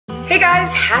Hey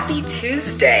guys, happy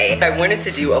Tuesday. I wanted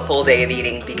to do a full day of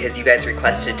eating because you guys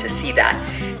requested to see that.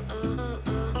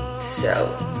 So,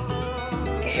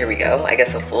 here we go. I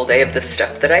guess a full day of the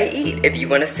stuff that I eat. If you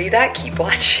want to see that, keep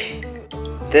watching.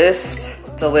 This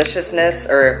deliciousness,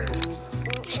 or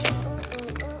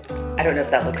I don't know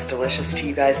if that looks delicious to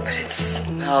you guys, but it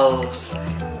smells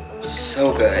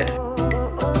so good.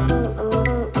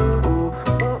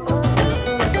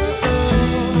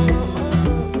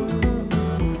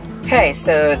 Okay,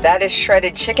 so that is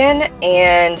shredded chicken,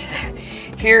 and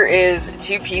here is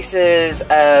 2 pieces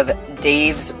of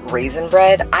Dave's raisin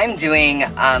bread. I'm doing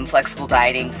flexible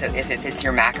dieting, so if it fits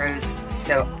your macros,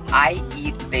 so I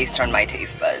eat based on my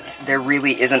taste buds. There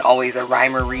really isn't always a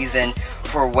rhyme or reason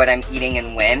for what I'm eating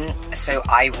and when, so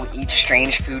I will eat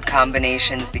strange food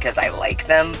combinations because I like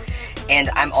them, and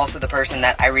I'm also the person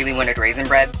that I really wanted raisin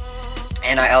bread,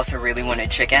 and I also really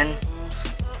wanted chicken,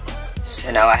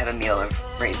 so now I have a meal of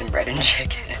raisin bread and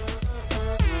chicken.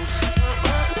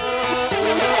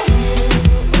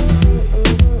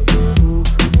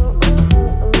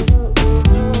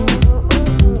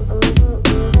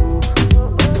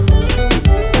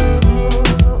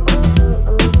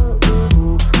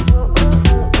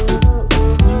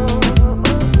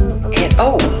 And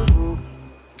oh,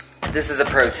 this is a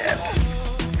pro tip.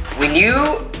 When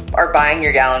you are buying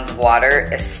your gallons of water,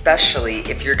 especially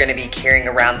if you're gonna be carrying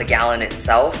around the gallon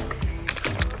itself,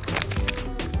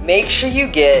 make sure you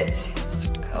get,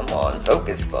 come on,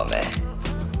 focus for me.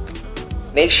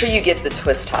 Make sure you get the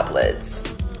twist top lids.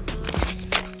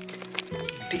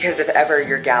 Because if ever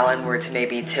your gallon were to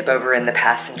maybe tip over in the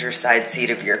passenger side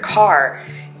seat of your car,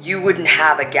 you wouldn't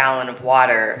have a gallon of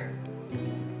water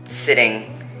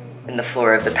sitting in the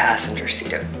floor of the passenger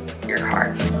seat of your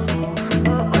car.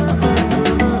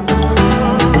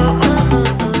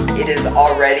 It is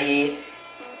already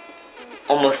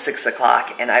almost 6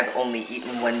 o'clock and I've only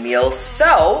eaten 1 meal.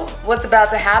 So what's about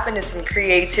to happen is some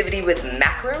creativity with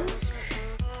macros,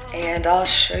 and I'll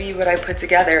show you what I put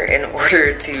together in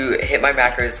order to hit my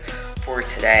macros for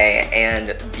today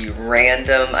and the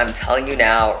random, I'm telling you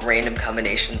now, random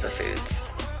combinations of foods.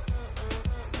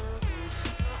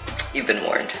 You've been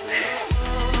warned.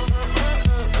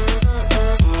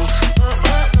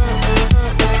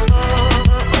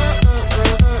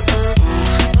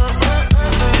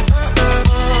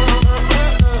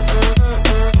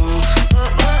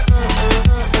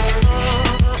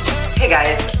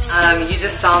 You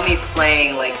just saw me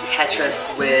playing like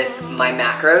Tetris with my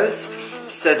macros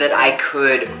so that I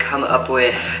could come up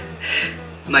with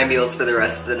my meals for the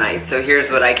rest of the night. So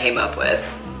here's what I came up with.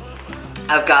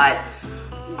 I've got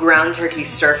ground turkey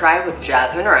stir fry with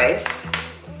jasmine rice.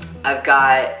 I've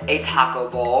got a taco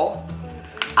bowl.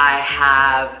 I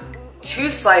have 2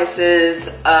 slices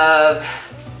of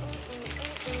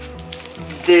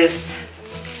this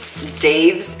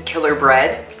Dave's killer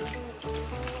bread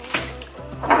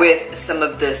with some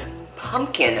of this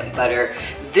pumpkin butter.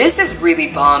 This is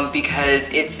really bomb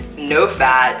because it's no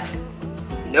fat,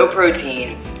 no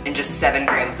protein, and just 7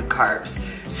 grams of carbs.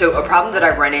 So a problem that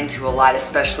I run into a lot,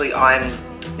 especially on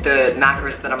the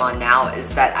macros that I'm on now, is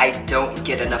that I don't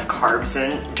get enough carbs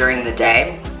in during the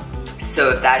day. So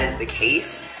if that is the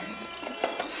case,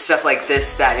 stuff like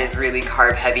this that is really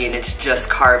carb heavy and it's just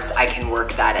carbs, I can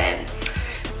work that in.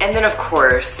 And then of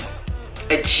course,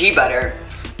 a G-Butter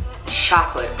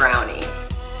chocolate brownie.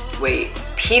 Wait,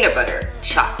 peanut butter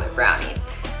chocolate brownie.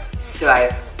 So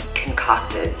I've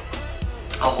concocted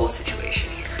a whole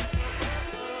situation here.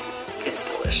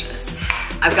 It's delicious.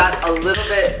 I've got a little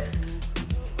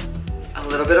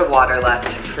bit of water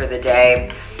left for the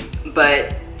day,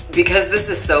 but because this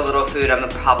is so little food, I'm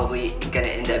probably gonna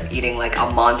end up eating like a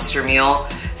monster meal.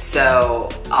 So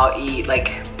I'll eat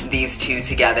like these 2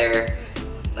 together,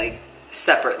 like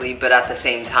separately but at the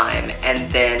same time, and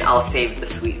then I'll save the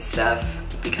sweet stuff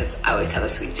because I always have a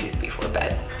sweet tooth before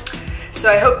bed.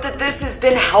 So I hope that this has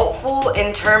been helpful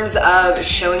in terms of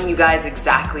showing you guys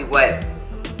exactly what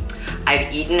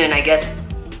I've eaten, and I guess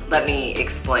let me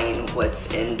explain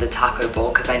what's in the taco bowl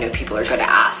because I know people are gonna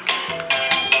ask.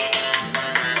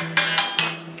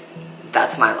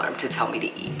 That's my alarm to tell me to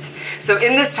eat. So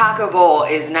in this taco bowl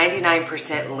is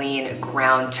 99% lean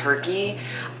ground turkey.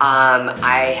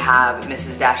 I have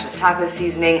Mrs. Dash's taco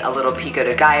seasoning, a little pico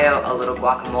de gallo, a little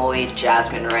guacamole,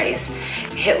 jasmine rice.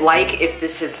 Hit like if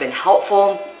this has been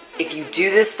helpful. If you do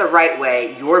this the right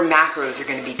way, your macros are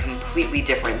gonna be completely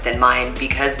different than mine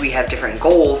because we have different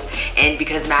goals and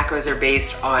because macros are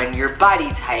based on your body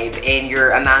type and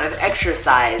your amount of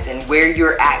exercise and where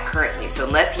you're at currently. So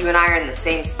unless you and I are in the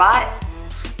same spot,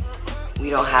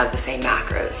 we don't have the same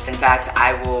macros. In fact,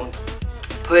 I will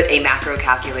put a macro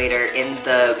calculator in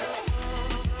the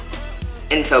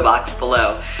info box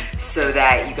below so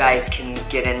that you guys can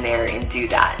get in there and do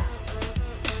that.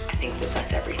 I think that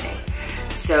that's everything.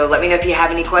 So let me know if you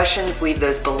have any questions, leave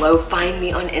those below. Find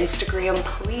me on Instagram,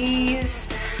 please.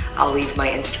 I'll leave my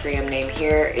Instagram name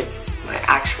here. It's my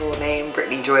actual name,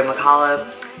 Brittany Joy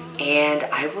McCalla. And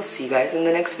I will see you guys in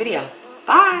the next video.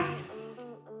 Bye.